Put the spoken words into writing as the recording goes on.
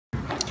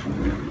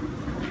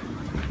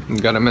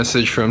Got a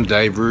message from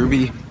Dave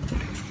Ruby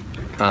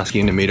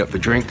asking to meet up for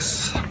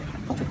drinks. I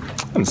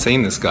haven't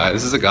seen this guy.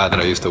 This is a guy that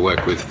I used to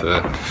work with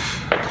for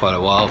quite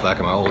a while back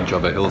in my old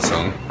job at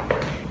Hillsong.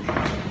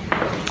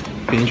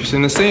 Be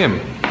interesting to see him.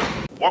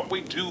 What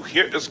we do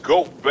here is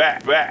go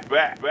back.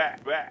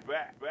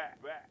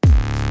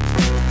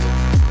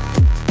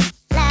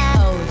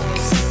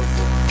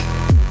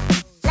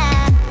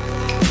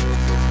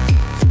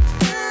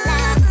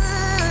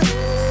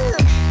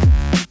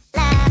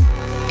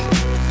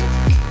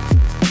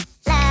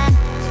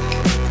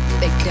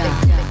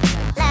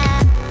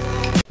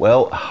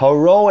 Well,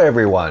 hello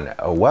everyone,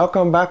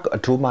 welcome back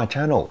to my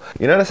channel.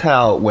 You notice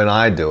how when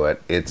I do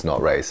it, it's not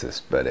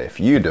racist, but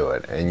if you do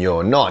it and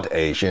you're not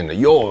Asian,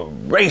 you're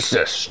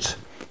racist.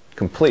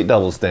 Complete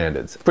double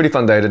standards. Pretty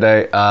fun day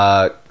today.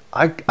 I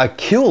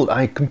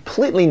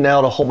completely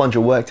nailed a whole bunch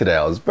of work today.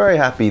 I was very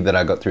happy that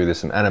I got through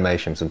some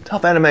animation, some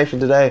tough animation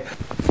today.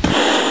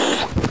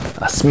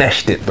 I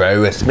smashed it,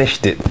 bro, I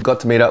smashed it. Got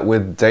to meet up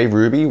with Dave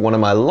Ruby, one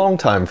of my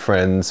longtime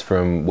friends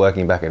from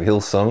working back at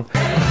Hillsong.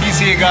 He's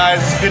here,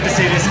 guys. Good to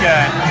see this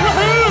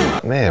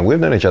guy. Man, we've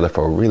known each other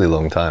for a really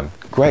long time.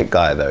 Great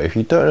guy though. If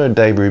you don't know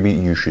Dave Ruby,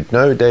 you should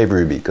know Dave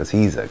Ruby because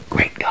he's a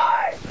great guy.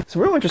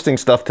 Some real interesting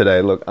stuff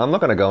today. Look, I'm not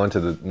going to go into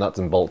the nuts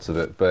and bolts of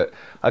it, but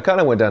I kind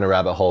of went down a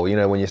rabbit hole. You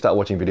know, when you start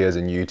watching videos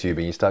on YouTube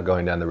and you start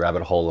going down the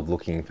rabbit hole of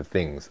looking for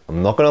things.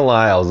 I'm not going to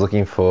lie, I was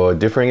looking for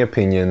differing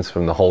opinions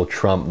from the whole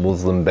Trump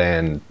Muslim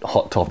ban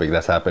hot topic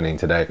that's happening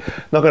today.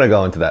 Not going to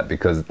go into that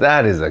because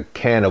that is a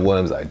can of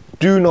worms I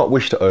do not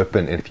wish to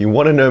open. And if you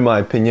want to know my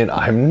opinion,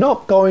 I'm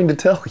not going to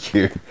tell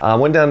you. I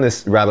went down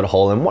this rabbit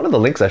hole and one of the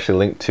links actually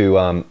linked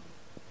to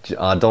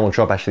Donald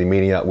Trump actually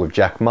meeting up with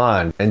Jack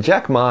Ma. And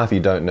Jack Ma, if you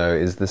don't know,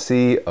 is the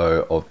CEO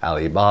of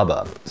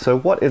Alibaba. So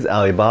what is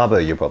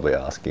Alibaba, you're probably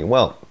asking?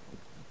 Well,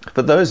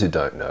 for those who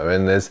don't know,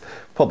 and there's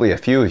probably a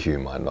few of you who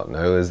might not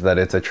know, is that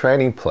it's a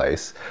trading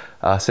place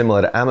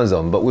similar to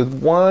Amazon, but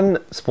with one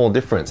small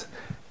difference.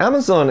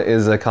 Amazon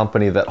is a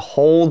company that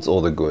holds all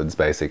the goods,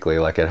 basically,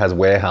 like it has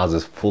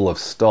warehouses full of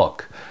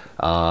stock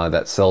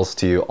that sells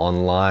to you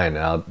online.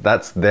 Now,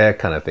 that's their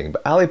kind of thing.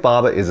 But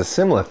Alibaba is a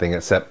similar thing,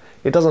 except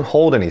it doesn't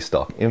hold any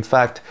stock. In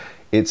fact,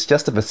 it's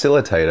just a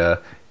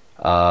facilitator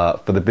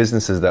for the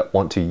businesses that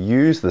want to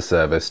use the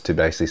service to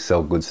basically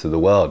sell goods to the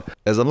world.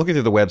 As I'm looking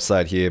through the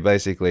website here,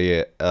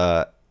 basically,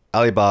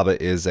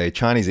 Alibaba is a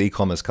Chinese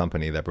e-commerce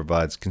company that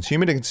provides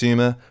consumer to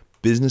consumer,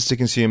 business to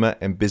consumer,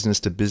 and business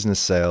to business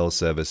sales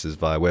services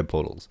via web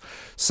portals.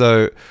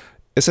 So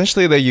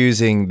essentially, they're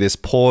using this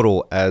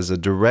portal as a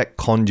direct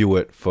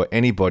conduit for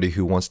anybody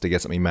who wants to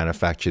get something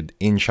manufactured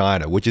in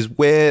China, which is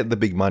where the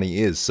big money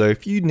is. So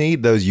if you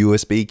need those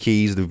USB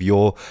keys with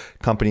your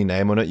company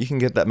name on it, you can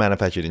get that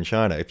manufactured in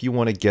China. If you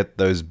want to get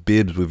those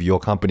bibs with your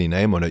company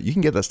name on it, you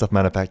can get that stuff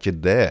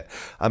manufactured there.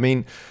 I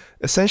mean,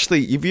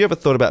 essentially, if you ever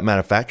thought about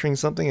manufacturing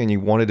something and you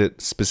wanted it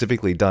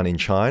specifically done in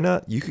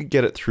China, you could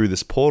get it through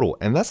this portal.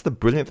 And that's the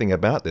brilliant thing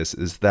about this,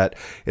 is that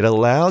it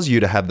allows you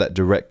to have that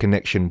direct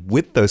connection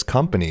with those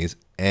companies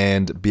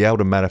and be able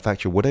to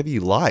manufacture whatever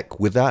you like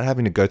without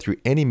having to go through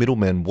any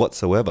middlemen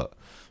whatsoever.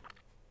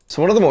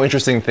 So one of the more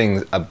interesting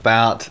things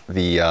about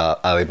the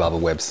Alibaba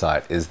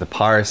website is the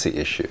piracy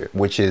issue,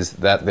 which is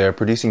that they're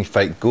producing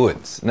fake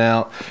goods.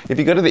 Now, if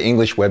you go to the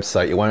English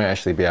website, you won't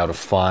actually be able to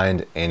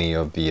find any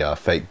of the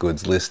fake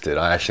goods listed.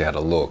 I actually had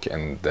a look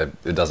and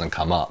it doesn't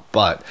come up.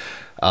 But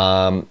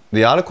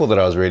the article that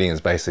I was reading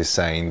is basically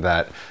saying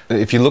that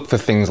if you look for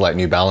things like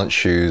New Balance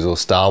shoes or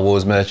Star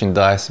Wars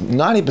merchandise,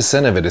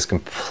 90% of it is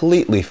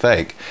completely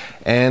fake.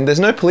 And there's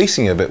no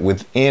policing of it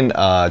within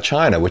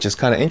China, which is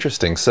kind of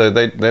interesting. So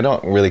they're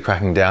not really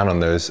cracking down on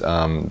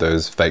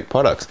those fake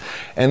products.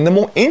 And the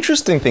more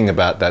interesting thing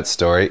about that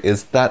story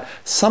is that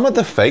some of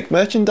the fake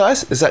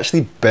merchandise is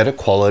actually better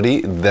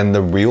quality than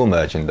the real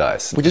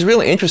merchandise, which is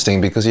really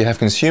interesting because you have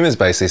consumers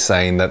basically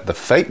saying that the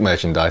fake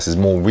merchandise is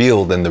more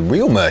real than the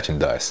real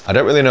merchandise. I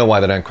don't really know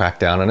why they don't crack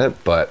down on it,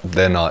 but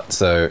they're not.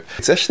 So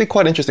it's actually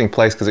quite an interesting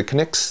place because it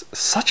connects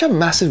such a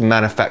massive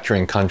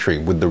manufacturing country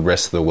with the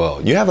rest of the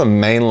world. You have a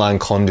mainline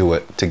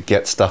conduit to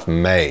get stuff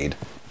made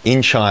in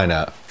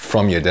China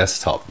from your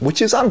desktop, which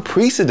is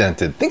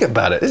unprecedented. Think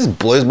about it. This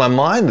blows my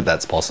mind that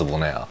that's possible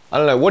now. I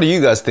don't know, what do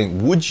you guys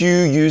think? Would you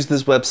use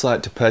this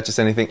website to purchase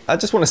anything? I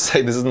just want to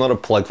say this is not a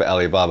plug for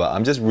Alibaba.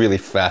 I'm just really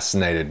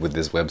fascinated with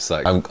this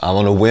website. I'm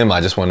on a whim,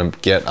 I just want to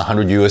get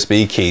 100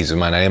 USB keys with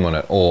my name on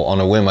it, or on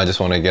a whim, I just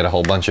want to get a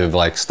whole bunch of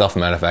like stuff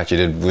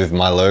manufactured with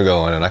my logo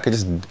on it. I could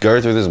just go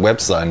through this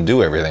website and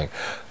do everything.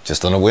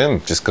 Just on a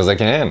whim, just because I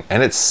can.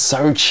 And it's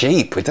so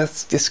cheap.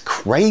 That's just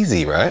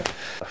crazy, right?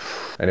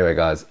 Anyway,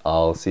 guys,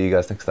 I'll see you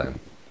guys next time.